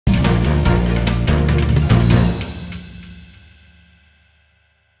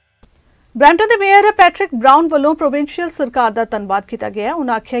Brampton के mayor Patrick brown वालों provincial सरकार का धन्यवाद किया गया।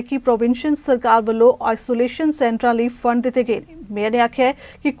 उन्होंने आख्या कि प्रोविंशियल सरकार वालों आइसोलेशन सेंटर लिए फंड दिते गए। मेयर ने आख्या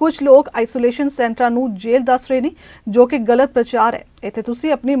कि कुछ लोग आइसोलेशन सेंटर नूं जेल दस रहे हैं, जो कि गलत प्रचार है। इत्थे तुसी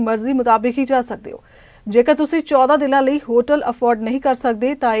अपनी मर्जी मुताबिक ही जा सकते हो। जेकर तुसी 14 दिनों लिए होटल अफोर्ड नहीं कर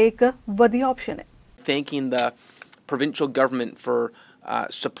सकते तो एक वधिया ऑप्शन है। Thanking the provincial government for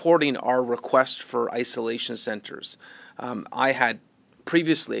supporting our request for isolation centres. I had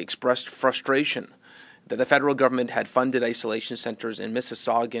previously expressed frustration that the federal government had funded isolation centres in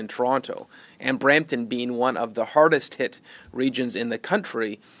Mississauga and Toronto, and Brampton, being one of the hardest hit regions in the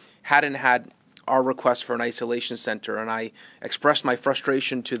country, hadn't had our request for an isolation centre. And I expressed my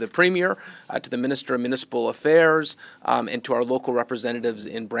frustration to the Premier, to the Minister of Municipal Affairs, and to our local representatives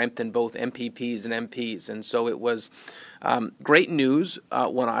in Brampton, both MPPs and MPs. And so it was great news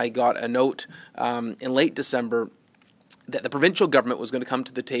when I got a note in late December that the provincial government was going to come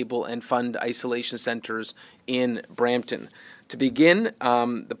to the table and fund isolation centres in Brampton. To begin,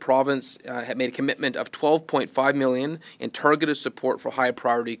 the province had made a commitment of $12.5 million in targeted support for high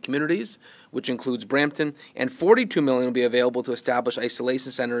priority communities, which includes Brampton, and $42 million will be available to establish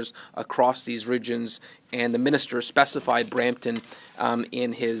isolation centres across these regions, and the minister specified Brampton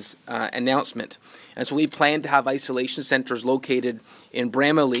in his announcement. And so we plan to have isolation centres located in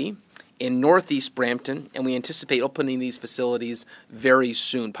Bramalea, in northeast Brampton, and we anticipate opening these facilities very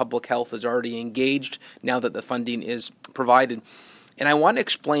soon. Public health is already engaged now that the funding is provided. And I want to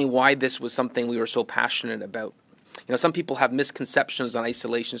explain why this was something we were so passionate about. You know, some people have misconceptions on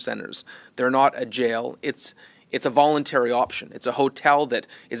isolation centers. They're not a jail. It's a voluntary option. It's a hotel that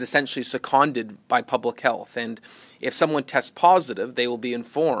is essentially seconded by public health. And if someone tests positive, they will be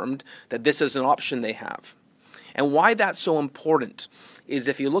informed that this is an option they have. And why that's so important is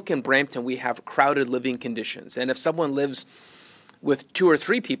if you look in Brampton, we have crowded living conditions. And if someone lives with 2 or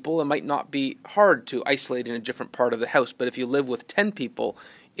 3 people, it might not be hard to isolate in a different part of the house. But if you live with 10 people,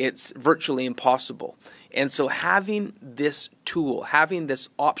 it's virtually impossible. And so having this tool, having this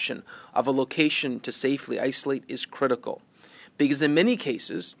option of a location to safely isolate is critical. Because in many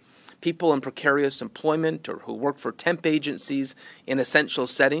cases, people in precarious employment or who work for temp agencies in essential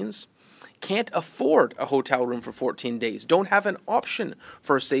settings can't afford a hotel room for 14 days, don't have an option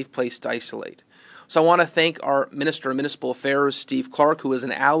for a safe place to isolate. So I want to thank our Minister of Municipal Affairs, Steve Clark, who is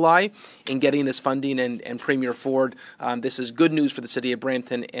an ally in getting this funding, and Premier Ford. This is good news for the City of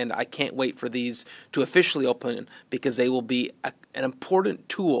Brampton, and I can't wait for these to officially open because they will be an important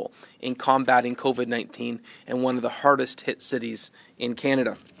tool in combating COVID-19 in one of the hardest hit cities in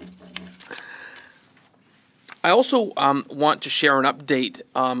Canada. I also want to share an update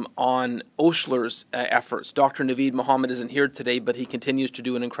on Osler's efforts. Dr. Naveed Mohammed isn't here today, but he continues to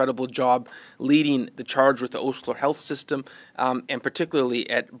do an incredible job leading the charge with the Osler Health System, and particularly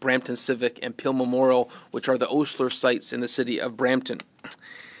at Brampton Civic and Peel Memorial, which are the Osler sites in the city of Brampton.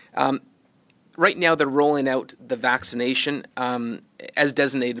 Right now, they're rolling out the vaccination as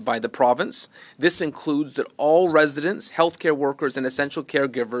designated by the province. This includes that all residents, healthcare workers, and essential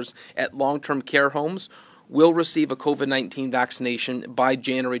caregivers at long-term care homes will receive a COVID-19 vaccination by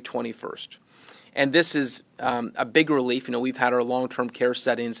January 21st. And this is a big relief. You know, we've had our long-term care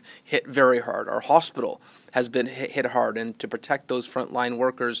settings hit very hard. Our hospital has been hit hard, and to protect those frontline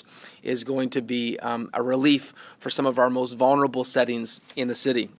workers is going to be a relief for some of our most vulnerable settings in the city.